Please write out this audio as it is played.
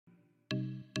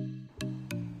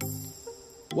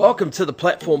Welcome to the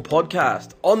Platform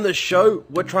Podcast. On this show,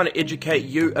 we're trying to educate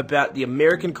you about the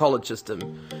American college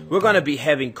system. We're going to be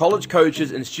having college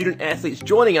coaches and student athletes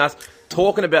joining us,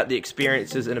 talking about the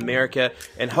experiences in America,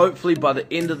 and hopefully by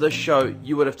the end of this show,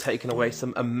 you would have taken away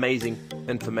some amazing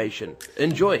information.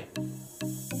 Enjoy.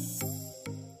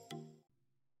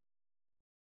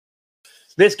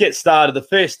 Let's get started. The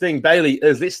first thing, Bailey,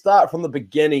 is let's start from the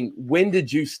beginning. When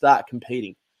did you start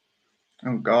competing?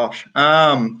 Oh gosh,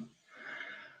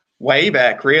 way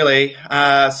back really.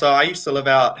 So I used to live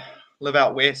out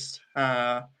west,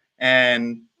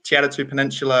 and Te Atatu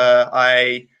Peninsula.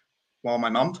 My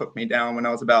mum took me down when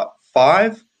I was about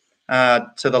 5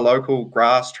 to the local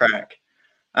grass track.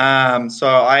 So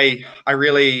I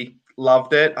really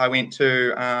loved it. I went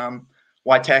to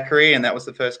Waitakere, and that was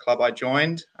the first club I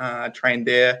joined. Trained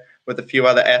there with a few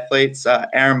other athletes,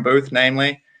 Aaron Booth,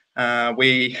 namely.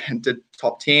 We did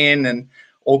top 10 and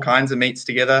all kinds of meets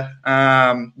together.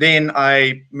 Then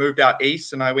I moved out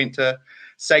east and I went to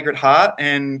Sacred Heart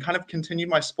and kind of continued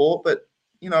my sport. But,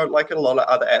 you know, like a lot of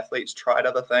other athletes, tried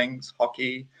other things,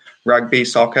 hockey, rugby,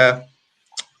 soccer,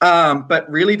 but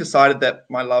really decided that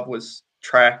my love was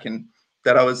track and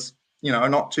that I was, you know,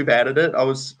 not too bad at it. I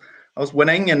was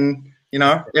winning and, you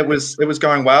know, it was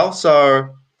going well.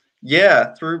 So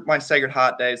yeah, through my Sacred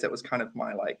Heart days, that was kind of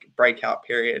my like breakout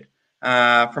period.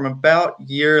 From about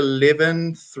year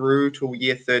 11 through to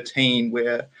year 13,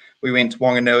 where we went to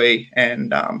Wanganui,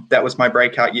 and that was my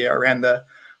breakout year. I ran the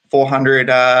 400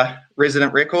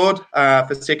 resident record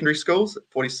for secondary schools at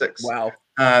 46. Wow.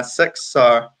 6.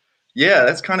 So yeah,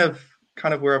 that's kind of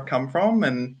where I've come from,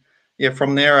 and yeah,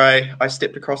 from there I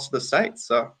stepped across to the States.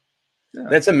 So yeah.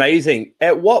 That's amazing.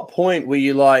 At what point were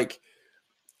you like,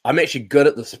 I'm actually good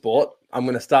at the sport, I'm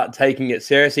going to start taking it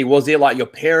seriously? Was there like your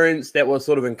parents that were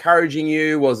sort of encouraging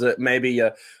you? Was it maybe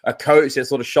a coach that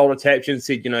sort of shoulder tapped you and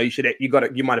said, you know,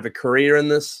 you might have a career in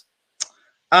this?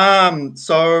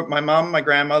 So my mum, my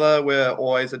grandmother were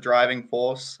always a driving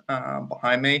force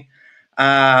behind me.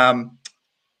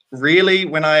 Really,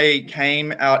 when I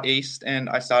came out east and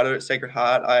I started at Sacred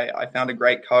Heart, I found a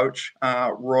great coach,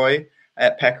 Roy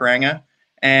at Pakuranga.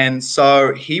 And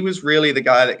so he was really the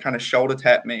guy that kind of shoulder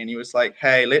tapped me, and he was like,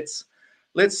 hey, let's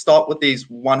stop with these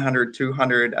 100,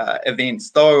 200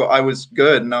 events. Though I was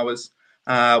good and I was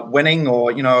winning,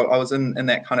 or, you know, I was in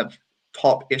that kind of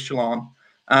top echelon.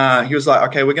 He was like,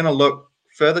 okay, we're going to look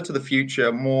further to the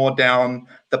future, more down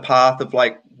the path of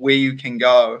like where you can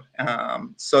go.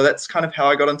 So that's kind of how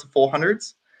I got into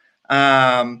 400s.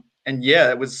 And yeah,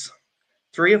 it was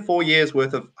 3 or 4 years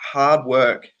worth of hard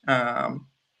work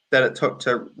that it took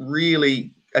to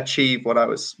really achieve what I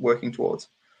was working towards.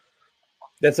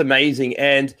 That's amazing.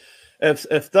 And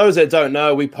if those that don't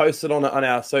know, we posted on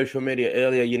our social media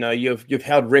earlier, you know, you've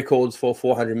held records for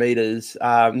 400 meters,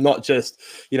 not just,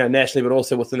 you know, nationally, but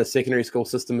also within the secondary school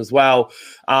system as well.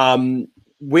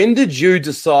 When did you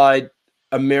decide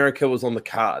America was on the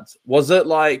cards? Was it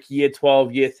like year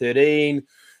 12, year 13?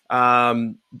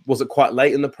 Was it quite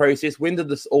late in the process? When did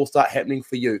this all start happening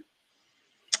for you?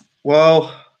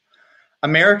 Well,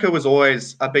 America was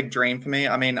always a big dream for me.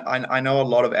 I mean, I know a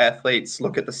lot of athletes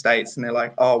look at the States and they're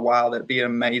like, oh, wow, that'd be an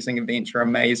amazing adventure,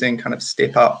 amazing kind of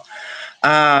step up.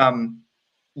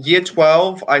 Year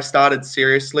 12, I started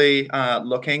seriously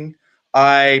looking.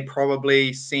 I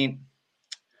probably sent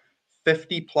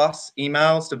 50 plus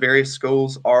emails to various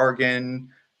schools, Oregon,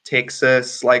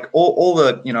 Texas, like all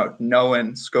the, you know,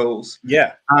 known schools.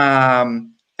 Yeah.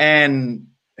 And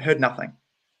heard nothing.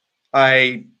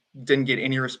 I didn't get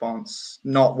any response,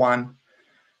 not one.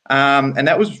 And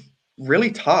that was really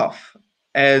tough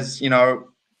as, you know,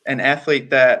 an athlete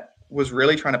that was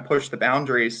really trying to push the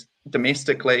boundaries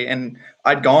domestically. And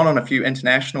I'd gone on a few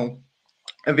international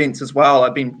events as well.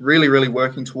 I've been really, really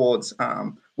working towards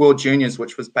World Juniors,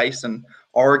 which was based in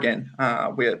Oregon,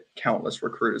 where countless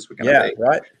recruiters were going to be.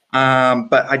 Right.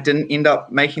 But I didn't end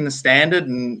up making the standard,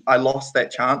 and I lost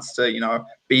that chance to, you know,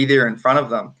 be there in front of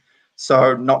them.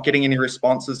 So not getting any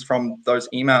responses from those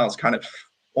emails kind of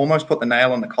almost put the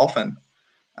nail in the coffin.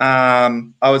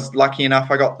 I was lucky enough,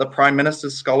 I got the Prime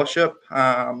Minister's scholarship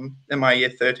in my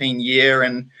year 13 year,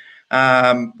 and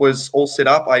was all set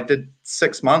up. I did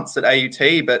 6 months at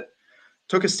AUT, but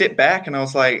took a step back and I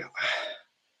was like,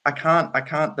 I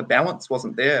can't, the balance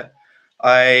wasn't there.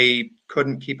 I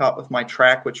couldn't keep up with my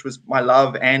track, which was my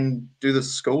love, and do the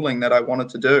schooling that I wanted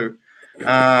to do.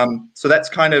 So that's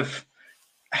kind of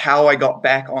how I got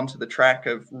back onto the track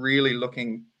of really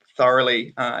looking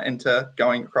thoroughly into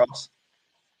going across.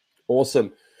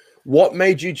 Awesome. What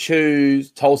made you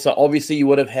choose Tulsa? Obviously, you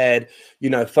would have had,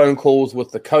 phone calls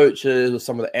with the coaches or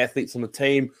some of the athletes on the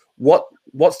team. What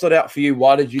stood out for you?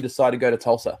 Why did you decide to go to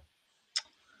Tulsa?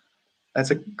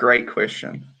 That's a great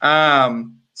question.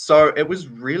 So it was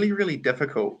really, really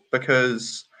difficult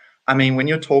because, when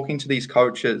you're talking to these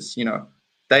coaches,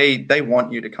 they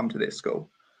want you to come to their school,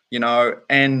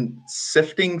 and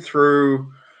sifting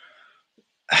through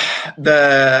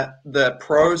the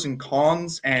pros and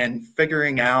cons and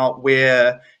figuring out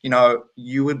where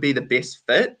you would be the best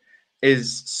fit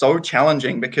is so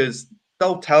challenging because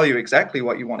they'll tell you exactly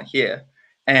what you want to hear,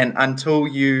 and until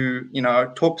you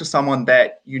talk to someone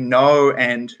that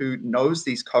and who knows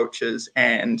these coaches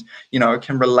and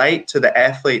can relate to the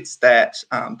athletes that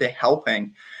they're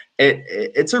helping,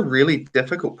 it's a really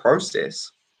difficult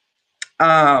process.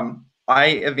 I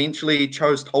eventually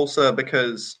chose Tulsa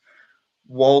because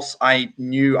whilst I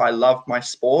knew I loved my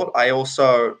sport, I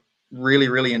also really,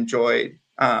 really enjoyed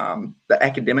the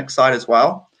academic side as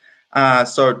well.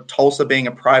 So Tulsa being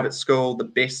a private school, the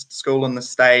best school in the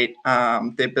state,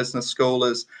 their business school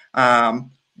is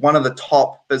one of the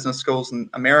top business schools in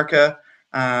America.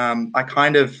 I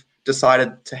kind of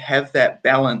decided to have that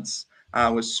balance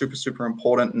was super, super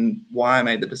important and why I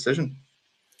made the decision.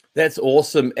 That's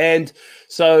awesome. And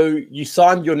so you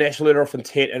signed your national letter of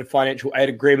intent and financial aid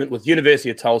agreement with University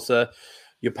of Tulsa.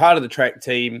 You're part of the track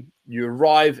team. You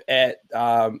arrive at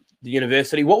the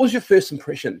university. What was your first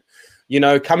impression?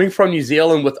 Coming from New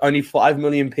Zealand with only 5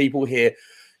 million people here,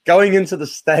 going into the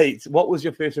States, what was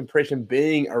your first impression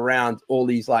being around all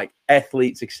these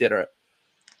athletes, etc.?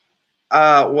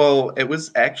 Well, it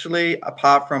was actually,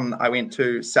 apart from I went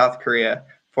to South Korea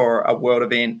for a world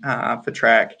event for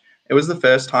track, it was the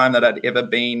first time that I'd ever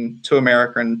been to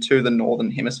America and to the Northern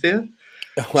Hemisphere.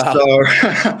 Wow. So,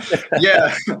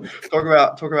 yeah, talk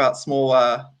about small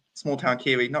town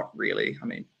Kiwi. Not really.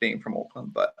 Being from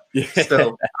Auckland, but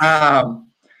still,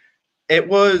 it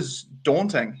was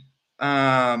daunting.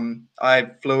 I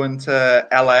flew into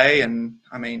LA, and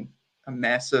a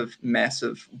massive,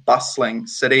 massive, bustling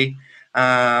city,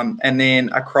 and then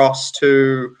across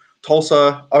to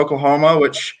Tulsa, Oklahoma,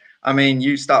 which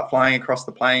you start flying across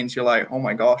the plains, you're like, oh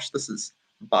my gosh, this is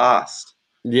vast.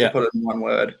 Yeah. To put it in one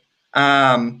word.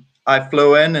 I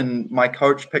flew in, and my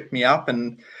coach picked me up,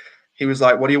 and he was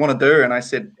like, what do you want to do? And I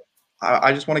said,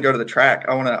 I just want to go to the track.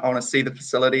 I want to see the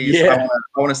facilities. Yeah.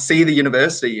 I want to see the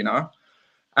university,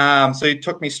 So he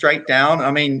took me straight down.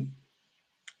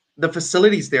 The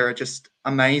facilities there are just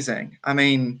amazing.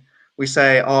 We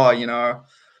say,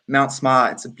 Mount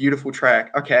Smart, it's a beautiful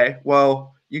track. Okay,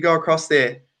 well, you go across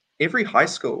there, every high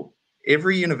school,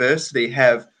 every university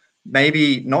have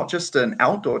maybe not just an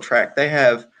outdoor track, they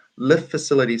have lift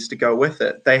facilities to go with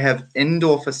it. They have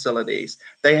indoor facilities.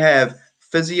 They have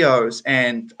physios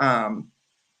and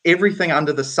everything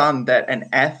under the sun that an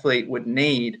athlete would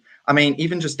need.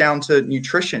 Even just down to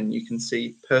nutrition, you can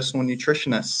see personal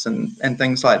nutritionists and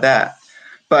things like that.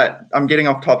 But I'm getting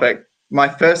off topic. My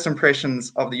first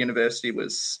impressions of the university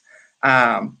was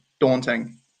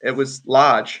daunting. It was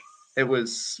large. It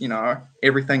was,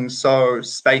 everything's so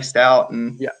spaced out.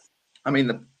 And yeah,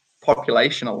 the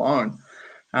population alone,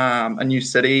 a new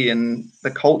city, and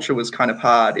the culture was kind of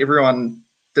hard. Everyone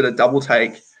did a double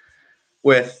take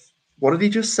with, what did he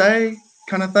just say?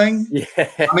 Kind of thing.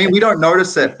 Yeah. We don't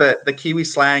notice it, but the Kiwi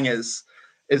slang is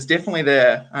definitely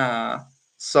there.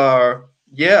 So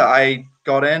yeah, I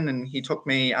got in, and he took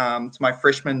me to my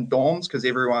freshman dorms because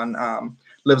everyone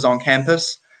lives on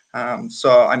campus.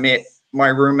 So I met my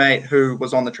roommate who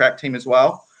was on the track team as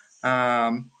well.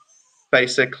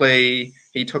 Basically,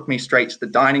 he took me straight to the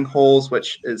dining halls,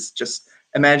 which is just,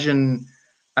 imagine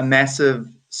a massive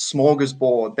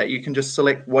smorgasbord that you can just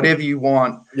select whatever you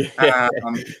want. Yeah.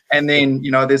 And then,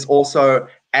 there's also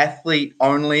athlete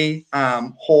only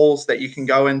halls that you can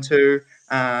go into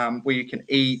where you can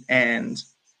eat. And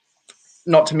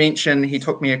not to mention, he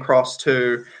took me across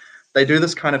to, they do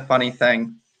this kind of funny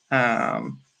thing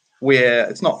where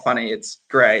it's not funny, it's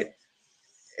great.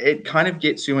 It kind of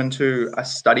gets you into a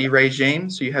study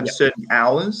regime. So you have certain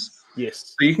hours.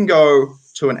 Yes. So you can go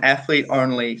to an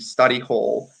athlete-only study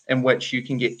hall in which you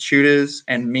can get tutors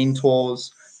and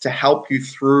mentors to help you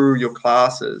through your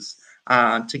classes,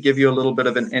 to give you a little bit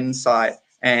of an insight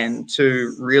and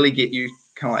to really get you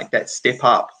kind of like that step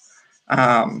up.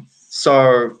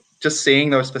 So just seeing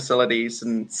those facilities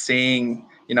and seeing,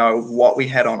 what we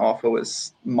had on offer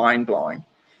was mind-blowing.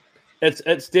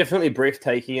 It's definitely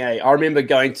breathtaking. I remember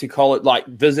going to college,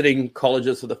 visiting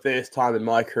colleges for the first time in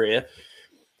my career.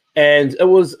 And it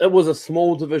was a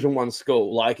small Division One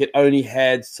school. Like it only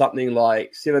had something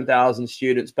like 7,000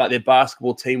 students, but their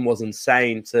basketball team was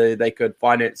insane, so they could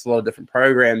finance a lot of different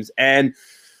programs. And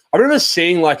I remember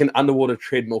seeing like an underwater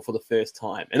treadmill for the first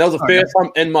time, and that was the first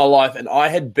time in my life. And I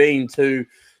had been to,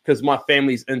 because my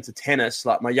family's into tennis.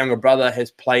 Like my younger brother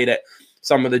has played at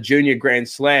some of the junior Grand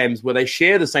Slams where they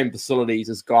share the same facilities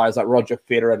as guys like Roger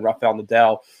Federer and Rafael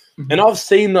Nadal. And I've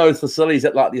seen those facilities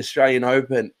at like the Australian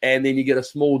Open, and then you get a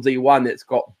small D1 that's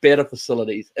got better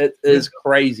facilities. It is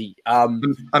crazy. I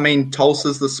mean,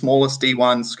 Tulsa's the smallest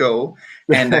D1 school,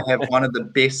 and they have one of the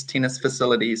best tennis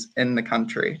facilities in the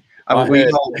country.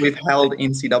 We've held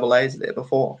NCAAs there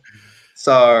before.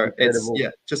 So incredible.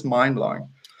 It's just mind-blowing.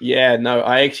 Yeah, no,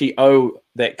 I actually owe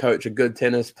that coach a good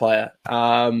tennis player.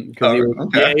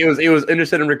 Because he was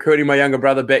interested in recruiting my younger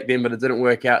brother back then, but it didn't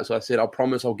work out. So I said, I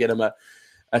promise I'll get him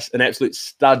an absolute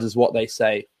stud is what they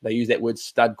say. They use that word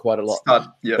stud quite a lot. Stud,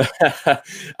 yeah.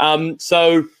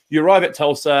 So you arrive at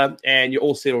Tulsa and you're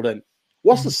all settled in.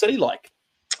 What's the city like?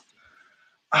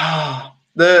 I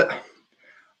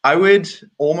would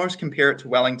almost compare it to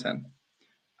Wellington.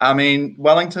 I mean,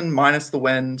 Wellington minus the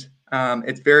wind.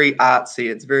 It's very artsy.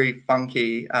 It's very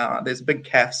funky. There's a big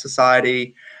CAF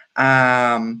society.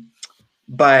 But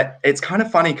it's kind of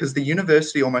funny because the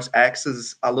university almost acts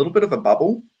as a little bit of a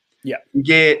bubble. Yeah. You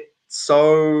get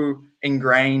so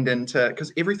ingrained into,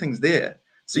 because everything's there.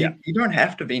 So you don't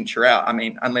have to venture out. I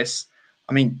mean,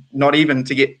 not even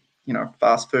to get,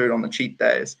 fast food on the cheat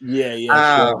days.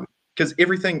 Sure. Because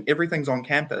everything's on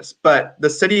campus. But the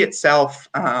city itself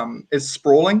is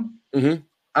sprawling.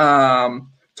 Mm-hmm.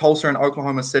 Tulsa and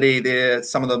Oklahoma City, they're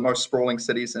some of the most sprawling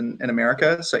cities in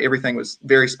America. So everything was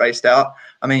very spaced out.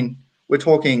 I mean, we're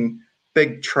talking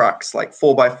big trucks, like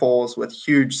 4x4s with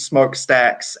huge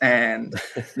smokestacks and,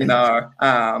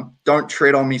 don't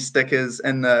tread on me stickers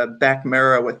in the back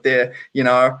mirror with their,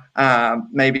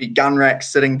 maybe gun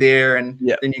racks sitting there. And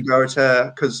then you go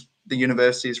to, because the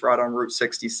university is right on Route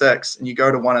 66, and you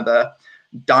go to one of the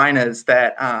diners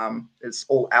that is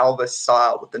all Elvis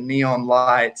style with the neon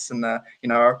lights and the,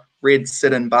 red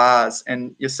sit-in bars.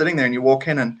 And you're sitting there and you walk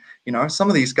in and, some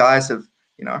of these guys have,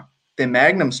 their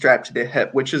Magnum strapped to their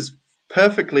hip, which is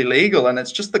perfectly legal, and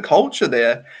it's just the culture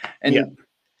there. And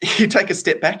you take a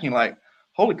step back and you're like,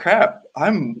 holy crap,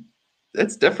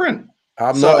 it's different.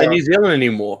 I'm not in New Zealand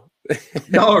anymore.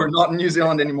 No, not in New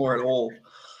Zealand anymore at all.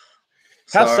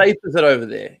 How safe is it over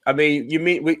there? I mean,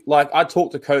 I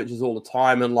talk to coaches all the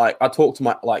time, and I talk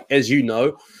to as you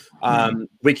know,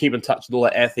 we keep in touch with all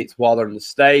the athletes while they're in the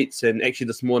States. And actually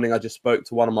this morning I just spoke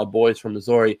to one of my boys from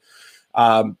Missouri,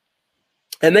 and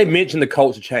they mentioned the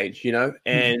culture change,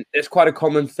 and it's quite a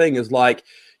common thing is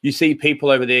you see people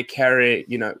over there carry,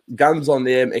 guns on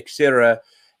them, etc.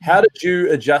 How did you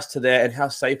adjust to that, and how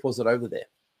safe was it over there?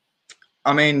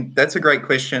 I mean, that's a great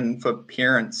question for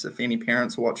parents, if any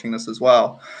parents are watching this as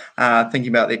well, thinking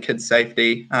about their kids'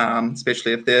 safety,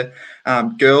 especially if they're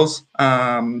girls,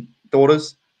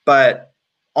 daughters. But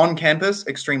on campus,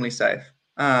 extremely safe.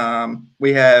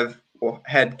 We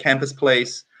had campus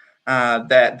police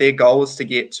that their goal is to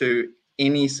get to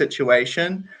any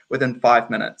situation within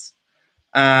 5 minutes,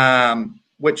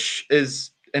 which is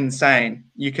insane.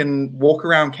 You can walk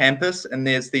around campus and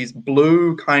there's these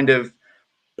blue kind of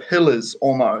pillars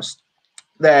almost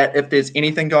that if there's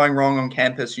anything going wrong on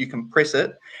campus, you can press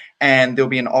it and there'll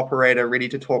be an operator ready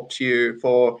to talk to you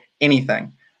for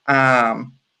anything.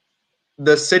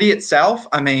 The city itself,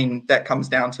 I mean, that comes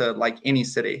down to like any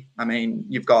city. I mean,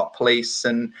 you've got police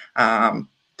and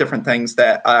different things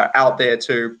that are out there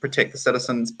to protect the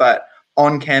citizens, but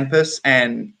on campus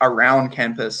and around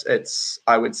campus, it's,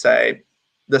 I would say,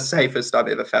 the safest I've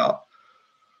ever felt.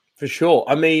 For sure.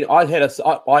 I mean, I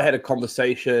had a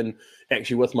conversation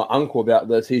actually with my uncle about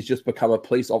this. He's just become a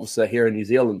police officer here in New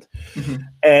Zealand. Mm-hmm.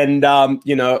 And,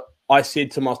 I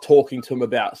said to him, I was talking to him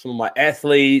about some of my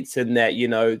athletes and that,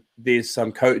 there's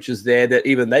some coaches there that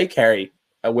even they carry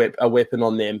a weapon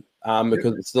on them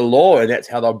because it's the law and that's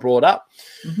how they're brought up.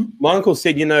 Mm-hmm. My uncle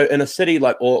said, in a city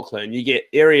like Auckland, you get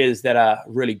areas that are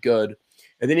really good.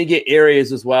 And then you get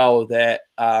areas as well that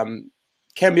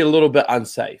can be a little bit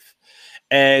unsafe.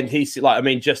 And he said, I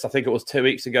think it was 2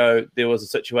 weeks ago, there was a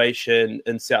situation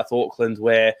in South Auckland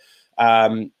where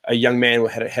a young man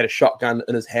had a shotgun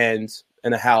in his hands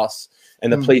in a house,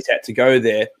 and the police had to go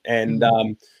there. And,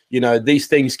 these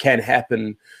things can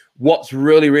happen. What's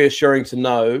really reassuring to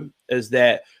know is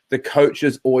that the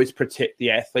coaches always protect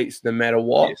the athletes no matter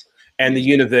what. Yes. And the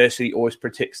university always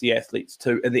protects the athletes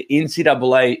too. And the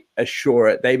NCAA assure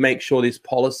it. They make sure there's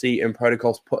policy and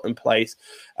protocols put in place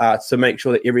to make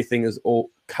sure that everything is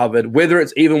all covered, whether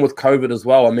it's even with COVID as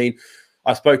well. I mean,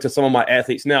 I spoke to some of my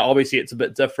athletes now. Obviously, it's a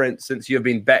bit different since you've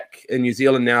been back in New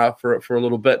Zealand now for a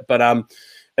little bit. But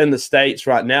in the States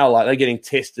right now, like they're getting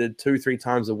tested 2-3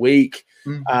 times a week.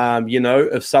 You know,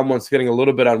 if someone's feeling a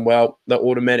little bit unwell, they're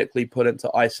automatically put into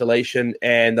isolation,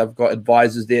 and they've got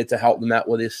advisors there to help them out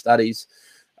with their studies.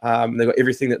 They've got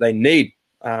everything that they need,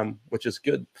 which is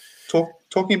good.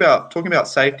 Talking about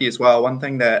safety as well. One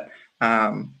thing that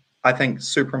I think is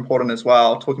super important as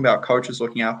well, talking about coaches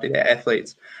looking after their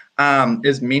athletes,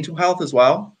 is mental health as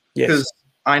well. Because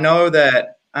I know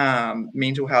that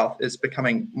mental health is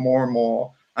becoming more and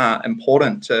more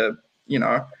important to, you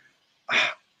know,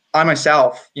 I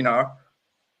myself, you know,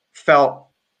 felt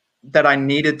that I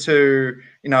needed to,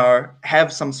 you know,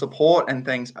 have some support and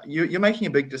things. You're making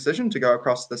a big decision to go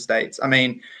across the States. I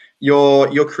mean,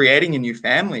 you're creating a new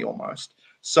family almost.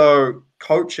 So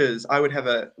coaches, I would have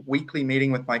a weekly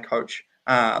meeting with my coach,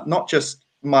 not just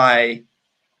my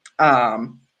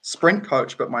sprint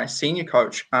coach, but my senior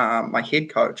coach, my head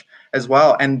coach as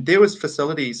well. And there was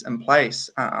facilities in place,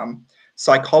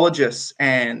 psychologists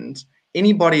and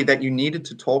anybody that you needed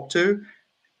to talk to,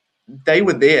 they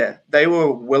were there. They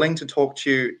were willing to talk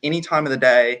to you any time of the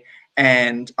day.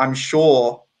 And I'm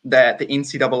sure that the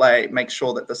NCAA makes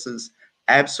sure that this is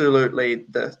absolutely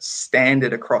the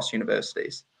standard across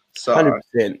universities. So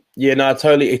 100%. Yeah, no, I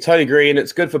totally agree. And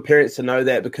it's good for parents to know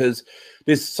that, because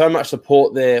there's so much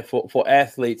support there for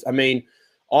athletes. I mean,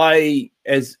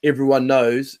 as everyone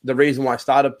knows, the reason why I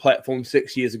started Platform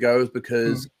 6 years ago is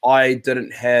because I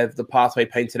didn't have the pathway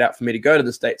painted out for me to go to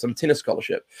the States on a tennis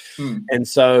scholarship. And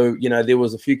so, you know, there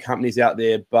was a few companies out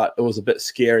there, but it was a bit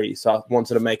scary. So I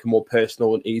wanted to make a more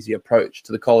personal and easy approach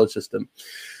to the college system.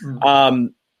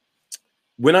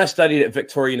 When I studied at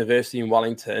Victoria University in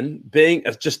Wellington, being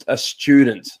just a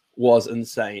student was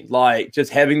insane. Like,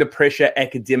 just having the pressure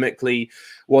academically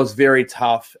was very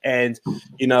tough. And,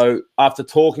 you know, after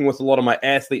talking with a lot of my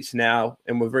athletes now,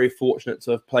 and we're very fortunate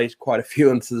to have placed quite a few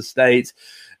into the States,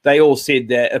 they all said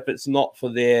that if it's not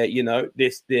for their, you know,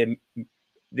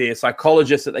 their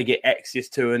psychologists that they get access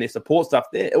to and their support stuff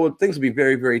there, things would be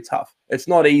very, very tough. It's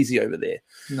not easy over there.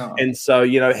 No. And so,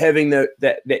 you know, having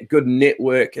that good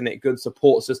network and that good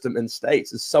support system in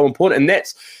States is so important. And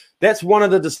that's one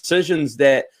of the decisions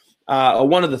that, or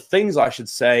one of the things I should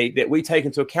say, that we take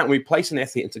into account when we place an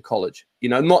athlete into college. You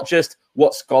know, not just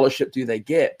what scholarship do they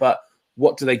get, but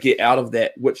what do they get out of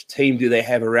that? Which team do they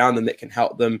have around them that can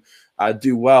help them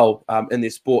do well in their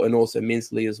sport, and also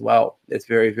mentally as well? That's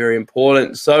very, very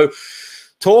important. So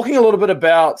talking a little bit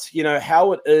about, you know,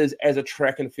 how it is as a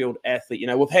track and field athlete. You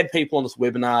know, we've had people on this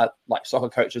webinar like soccer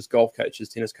coaches, golf coaches,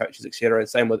 tennis coaches, etc., and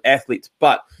same with athletes,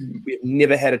 but we've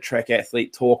never had a track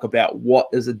athlete talk about what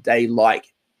is a day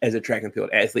like as a track and field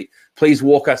athlete. Please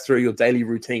walk us through your daily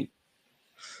routine.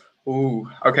 Ooh,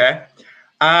 okay.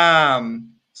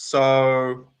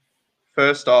 So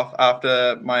first off,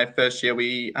 after my first year,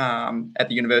 we at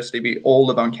the university, we all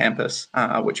live on campus,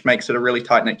 which makes it a really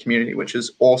tight-knit community, which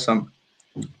is awesome.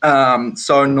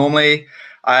 So normally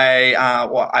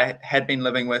I had been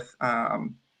living with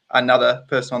another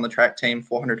person on the track team,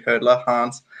 400 hurdler,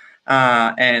 Hans,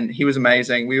 and he was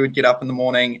amazing. We would get up in the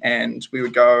morning and we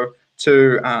would go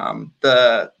to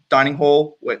the dining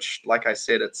hall, which, like I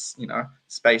said, it's, you know,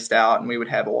 spaced out, and we would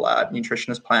have all our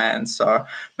nutritionist plans. So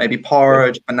maybe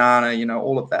porridge, banana, you know,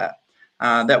 all of that.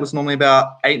 That was normally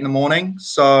about 8 in the morning.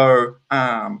 So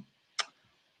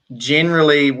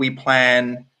generally we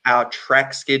plan our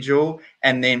track schedule,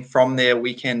 and then from there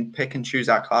we can pick and choose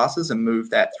our classes and move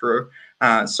that through.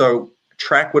 So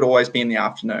track would always be in the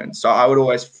afternoon. So I would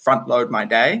always front load my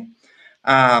day.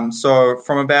 So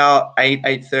from about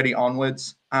 8:30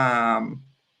 onwards,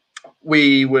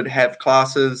 we would have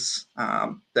classes.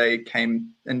 They came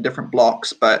in different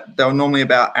blocks, but they were normally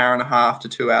about 1.5 to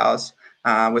 2 hours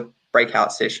with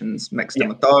breakout sessions mixed in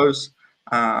with those.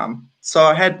 So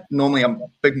I had normally a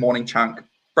big morning chunk,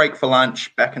 break for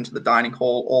lunch, back into the dining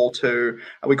hall, all to,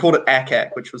 we called it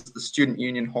ACAC, which was the Student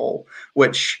Union Hall,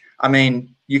 which, I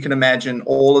mean, you can imagine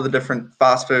all of the different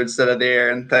fast foods that are there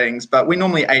and things, but we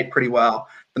normally ate pretty well.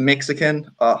 The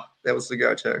Mexican, that was the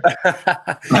go-to.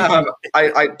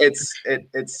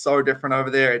 It's so different over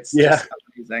there. It's just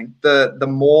amazing. The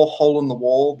more hole in the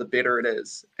wall, the better it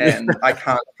is, and I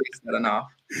can't stress that enough.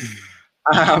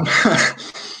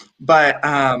 But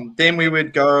then we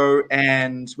would go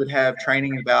and would have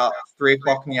training about 3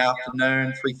 o'clock in the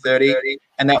afternoon, 3:30,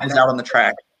 and that was out on the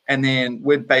track. And then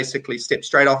we'd basically step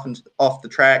straight off the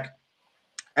track,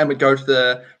 and we'd go to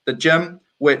the gym,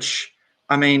 which,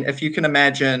 I mean, if you can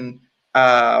imagine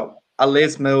a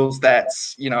Les Mills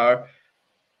that's, you know,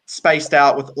 spaced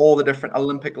out with all the different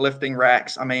Olympic lifting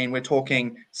racks. I mean, we're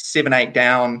talking 7, 8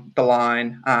 down the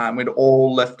line. We'd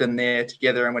all lift in there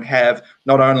together, and we'd have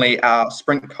not only our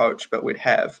sprint coach, but we'd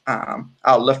have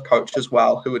our lift coach as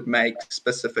well, who would make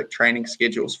specific training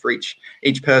schedules for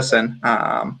each person.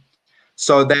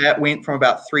 So that went from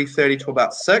about 3:30 to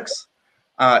about 6.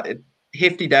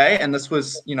 Hefty day, and this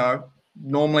was,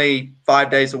 normally 5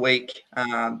 days a week.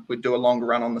 We'd do a longer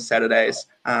run on the Saturdays,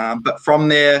 but from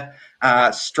there,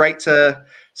 straight to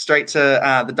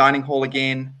the dining hall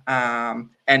again,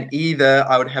 and either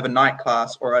I would have a night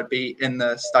class or I'd be in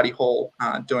the study hall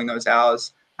doing those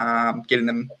hours, getting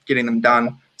them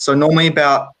done. So normally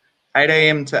about 8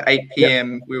 a.m. to 8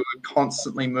 p.m. we were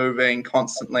constantly moving,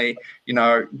 constantly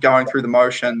going through the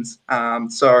motions.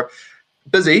 So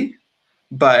busy,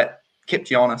 but kept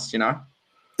you honest.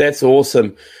 That's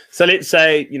awesome. So let's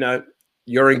say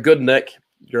you're in good nick.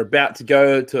 You're about to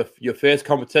go to your first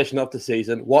competition of the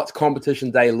season. What's competition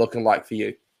day looking like for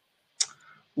you?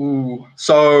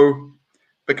 So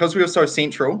because we were so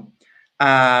central,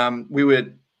 we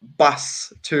would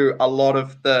bus to a lot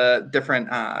of the different,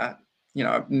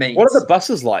 meets. What are the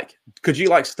buses like? Could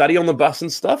you study on the bus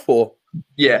and stuff, or?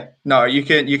 Yeah, no, you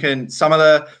can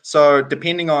so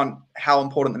depending on how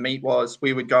important the meet was,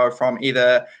 we would go from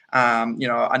either,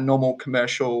 a normal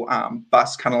commercial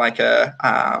bus, kind of like a,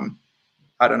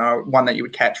 I don't know, one that you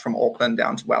would catch from Auckland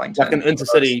down to Wellington. Like an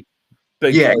intercity.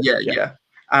 Big Yeah.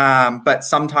 But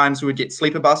sometimes we would get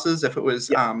sleeper buses if it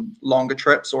was longer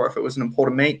trips or if it was an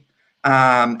important meet.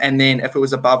 And then if it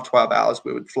was above 12 hours,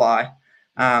 we would fly.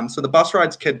 So the bus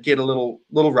rides could get a little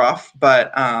rough,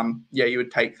 but you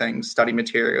would take things, study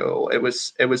material. It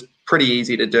was pretty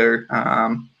easy to do.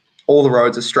 All the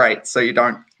roads are straight, so you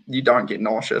don't get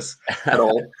nauseous at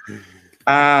all.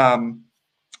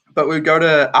 But we'd go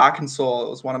to Arkansas. It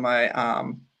was one of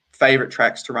my favorite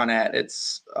tracks to run at.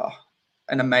 It's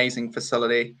an amazing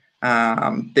facility.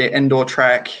 Their indoor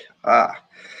track,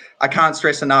 I can't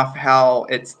stress enough how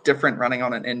it's different running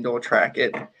on an indoor track.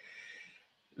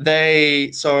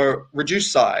 So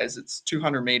reduced size, it's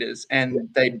 200 meters, and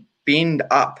they bend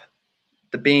up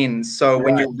the bends. So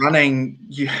when you're running,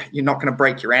 you're not going to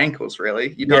break your ankles,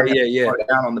 really. You don't have to slow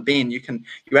down on the bend. You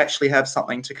actually have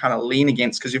something to kind of lean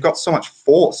against because you've got so much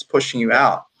force pushing you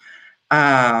out.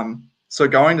 So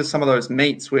going to some of those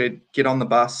meets, we'd get on the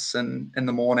bus in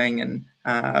the morning, and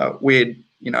we'd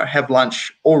have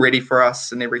lunch all ready for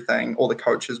us and everything. All the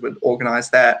coaches would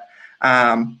organize that.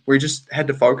 We just had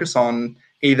to focus on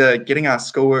either getting our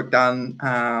schoolwork done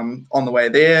on the way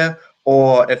there,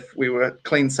 or if we were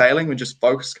clean sailing, we just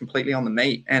focused completely on the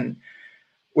meet. And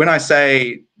when I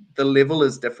say the level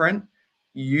is different,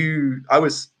 I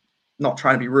was not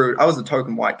trying to be rude. I was a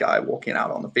token white guy walking out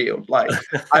on the field.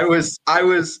 I was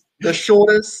the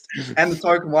shortest and the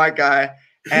token white guy.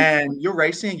 And you're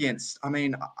racing against,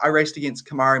 I raced against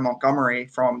Kamari Montgomery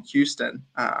from Houston,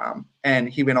 and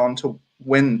he went on to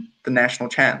win the national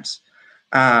champs.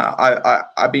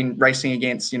 I've been racing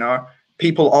against,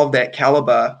 people of that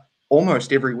caliber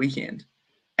almost every weekend,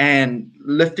 and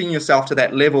lifting yourself to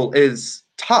that level is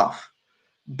tough,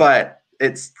 but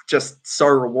it's just so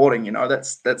rewarding.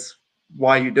 That's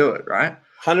why you do it, right?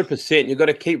 100%. You've got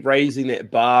to keep raising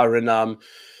that bar. And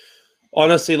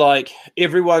honestly,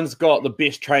 everyone's got the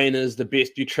best trainers, the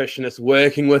best nutritionists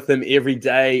working with them every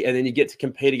day, and then you get to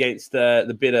compete against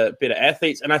the better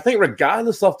athletes. And I think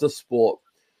regardless of the sport,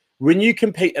 when you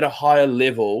compete at a higher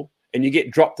level and you get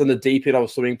dropped in the deep end of a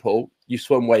swimming pool, you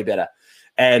swim way better.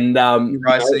 And you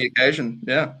rise to the occasion.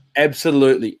 Yeah,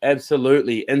 absolutely.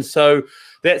 And so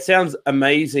that sounds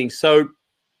amazing. So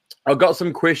I've got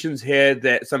some questions here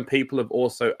that some people have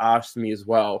also asked me as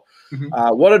well.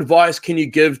 Mm-hmm. What advice can you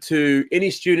give to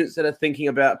any students that are thinking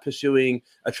about pursuing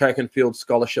a track and field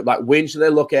scholarship? When should they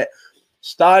look at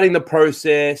starting the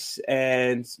process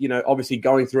and, obviously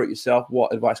going through it yourself?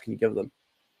 What advice can you give them?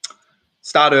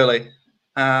 Start early.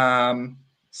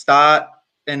 Start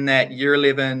in that year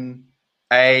 11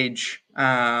 age,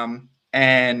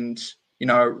 and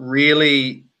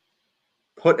really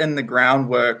put in the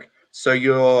groundwork so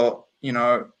you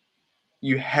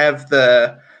have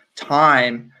the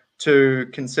time to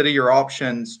consider your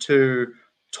options, to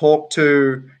talk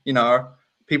to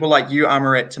people like you,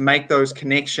 Amaret, to make those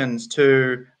connections,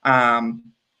 to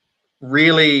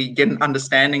really get an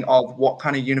understanding of what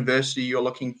kind of university you're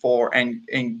looking for,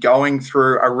 and going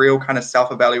through a real kind of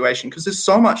self-evaluation, because there's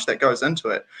so much that goes into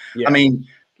it. Yeah.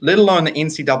 Let alone the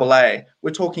NCAA, we're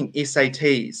talking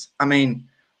SATs.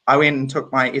 I went and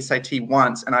took my SAT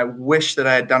once, and I wish that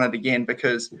I had done it again,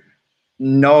 because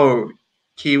no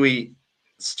Kiwi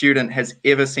student has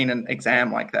ever seen an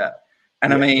exam like that.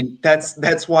 And I mean,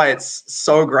 that's why it's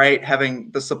so great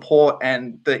having the support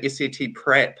and the SAT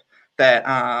prep that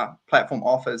Platform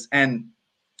offers. And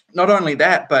not only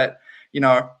that, but,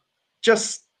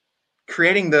 just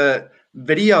creating the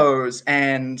videos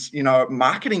and,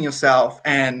 marketing yourself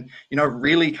and,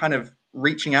 really kind of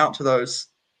reaching out to those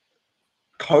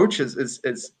coaches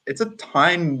it's a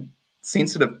time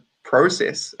sensitive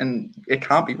process and it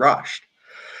can't be rushed.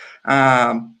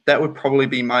 That would probably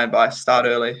be my advice. Start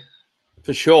early.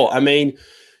 For sure. I mean,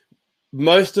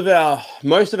 most of our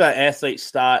athletes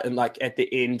start in like at the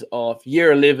end of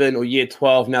year 11 or year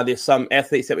 12. Now there's some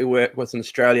athletes that we work with in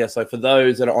Australia. So for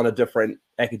those that are on a different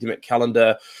academic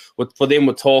calendar, for them,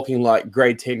 we're talking like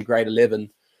grade 10, grade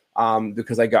 11,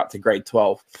 because they go up to grade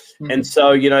 12. Mm-hmm. And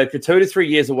so, if you're 2 to 3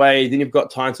 years away, then you've got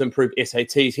time to improve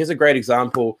SATs. Here's a great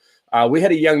example. We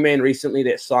had a young man recently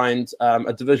that signed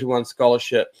a Division I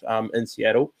scholarship in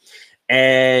Seattle.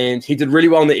 And he did really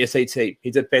well in the SAT.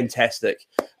 He did fantastic.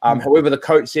 However, the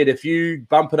coach said, if you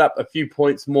bump it up a few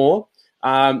points more,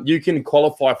 you can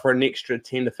qualify for an extra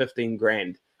 10 to 15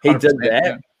 grand. He did that.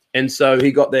 Yeah. And so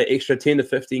he got the extra 10 to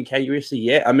 15K USD.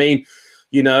 Yeah. I mean,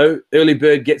 early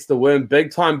bird gets the worm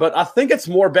big time. But I think it's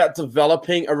more about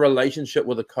developing a relationship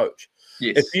with a coach.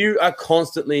 Yes. If you are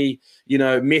constantly,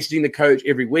 messaging the coach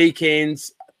every weekend,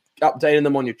 updating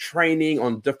them on your training,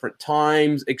 on different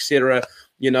times, etc.,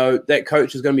 that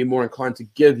coach is going to be more inclined to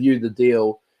give you the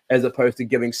deal as opposed to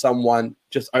giving someone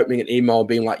just opening an email and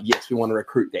being like, yes, we want to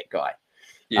recruit that guy.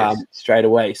 Yes. Straight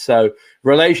away. So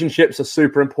relationships are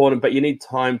super important, but you need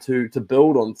time to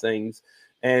build on things.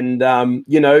 And,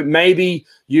 maybe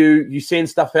you send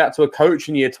stuff out to a coach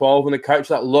in year 12 and the coach is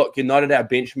like, look, you're not at our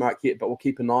benchmark yet, but we'll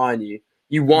keep an eye on you.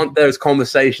 You want those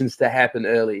conversations to happen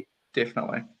early.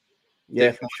 Definitely.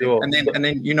 Yeah, Definitely. for sure. And then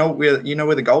where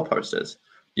the goalpost is.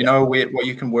 You know what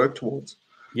you can work towards.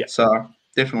 Yeah. So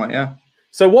definitely, yeah.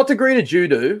 So what degree did you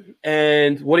do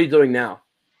and what are you doing now?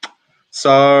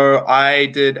 So I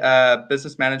did a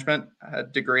business management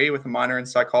degree with a minor in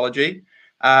psychology.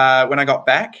 When I got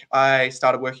back, I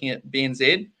started working at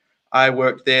BNZ. I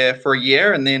worked there for a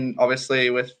year, and then obviously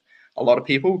with a lot of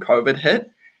people, COVID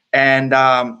hit, and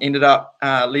ended up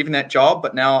leaving that job.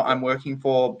 But now I'm working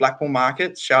for Black Bull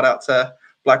Markets. Shout out to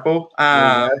Black Bull.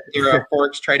 They're a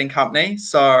forex trading company.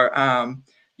 So I'm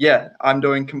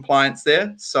doing compliance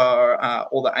there. So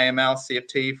all the AML,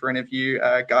 CFT for any of you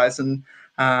guys and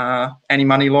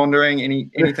anti-money laundering,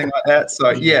 anything like that. So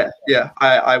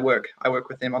I work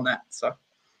with them on that. So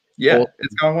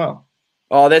It's going well.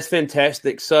 Oh, that's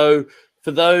fantastic. So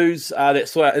for those that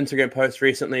saw our Instagram post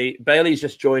recently, Bailey's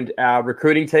just joined our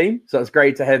recruiting team. So it's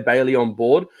great to have Bailey on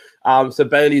board. So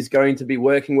Bailey's going to be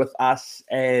working with us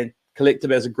and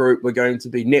Collective as a group. We're going to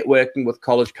be networking with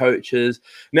college coaches.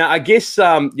 Now, I guess,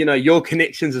 your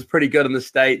connections is pretty good in the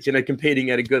States, competing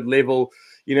at a good level.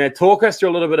 Talk us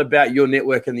through a little bit about your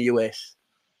network in the US.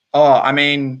 Oh, I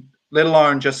mean, let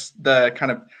alone just the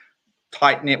kind of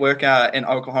tight network in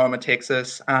Oklahoma,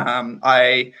 Texas.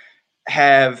 I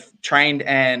have trained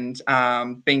and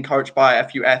been coached by a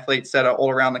few athletes that are all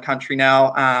around the country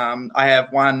now. I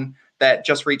have one that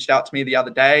just reached out to me the other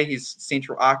day. He's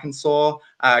Central Arkansas,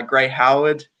 Gray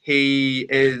Howard. He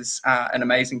is an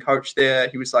amazing coach there.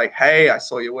 He was like, hey, I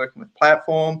saw you working with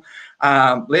Platform.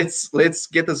 Let's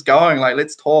get this going. Like,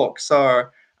 let's talk. So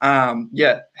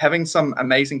having some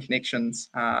amazing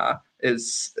connections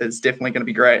is definitely going to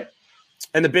be great.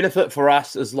 And the benefit for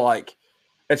us is like,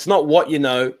 it's not what you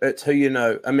know, it's who you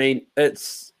know. I mean,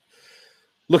 it's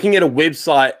looking at a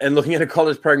website and looking at a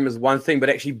college program is one thing, but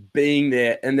actually being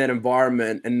there in that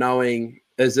environment and knowing,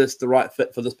 is this the right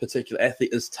fit for this particular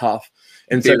athlete is tough.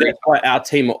 And so that's why our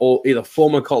team are all either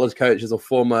former college coaches or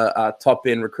former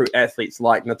top-end recruit athletes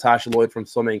like Natasha Lloyd from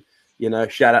swimming.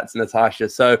 Shout out to Natasha.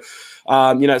 So,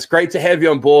 it's great to have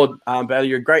you on board, Bailey.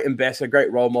 You're a great ambassador,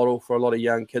 great role model for a lot of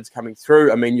young kids coming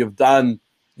through. I mean,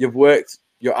 you've worked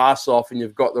your ass off and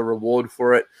you've got the reward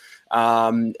for it.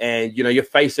 And you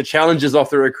face the challenges of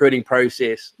the recruiting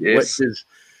process, yes.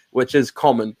 which is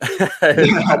common,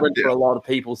 common for a lot of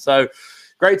people. So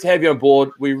great to have you on board.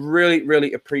 We really,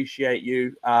 really appreciate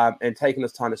you and taking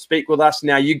this time to speak with us.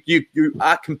 Now you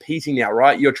are competing now,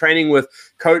 right? You're training with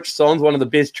Coach Sons, one of the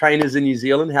best trainers in New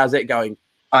Zealand. How's that going?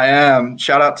 I am.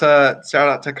 Shout out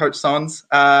to Coach Sons.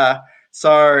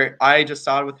 So I just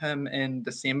started with him in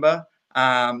December.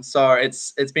 So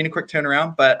it's been a quick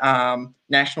turnaround, but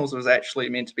Nationals was actually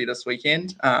meant to be this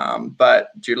weekend, but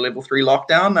due to level 3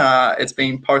 lockdown, it's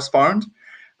been postponed.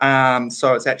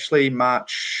 So it's actually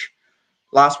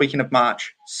last weekend of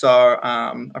March. So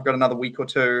I've got another week or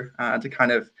two to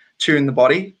kind of tune the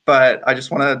body, but I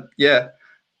just want to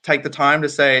take the time to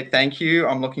say thank you.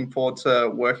 I'm looking forward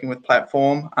to working with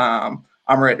Platform.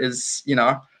 Amrit is,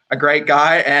 a great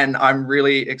guy, and I'm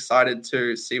really excited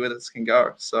to see where this can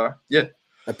go. So, yeah.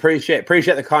 Appreciate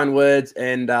the kind words,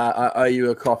 and I owe you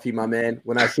a coffee, my man.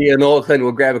 When I see you in Auckland,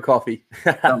 we'll grab a coffee.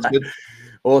 Sounds good.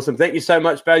 Awesome. Thank you so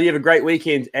much, Bailey. You have a great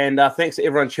weekend, and thanks to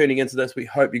everyone tuning into this. We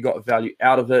hope you got value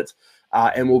out of it,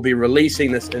 and we'll be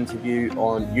releasing this interview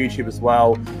on YouTube as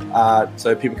well,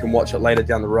 so people can watch it later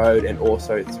down the road and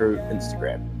also through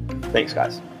Instagram. Thanks,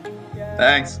 guys.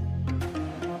 Thanks.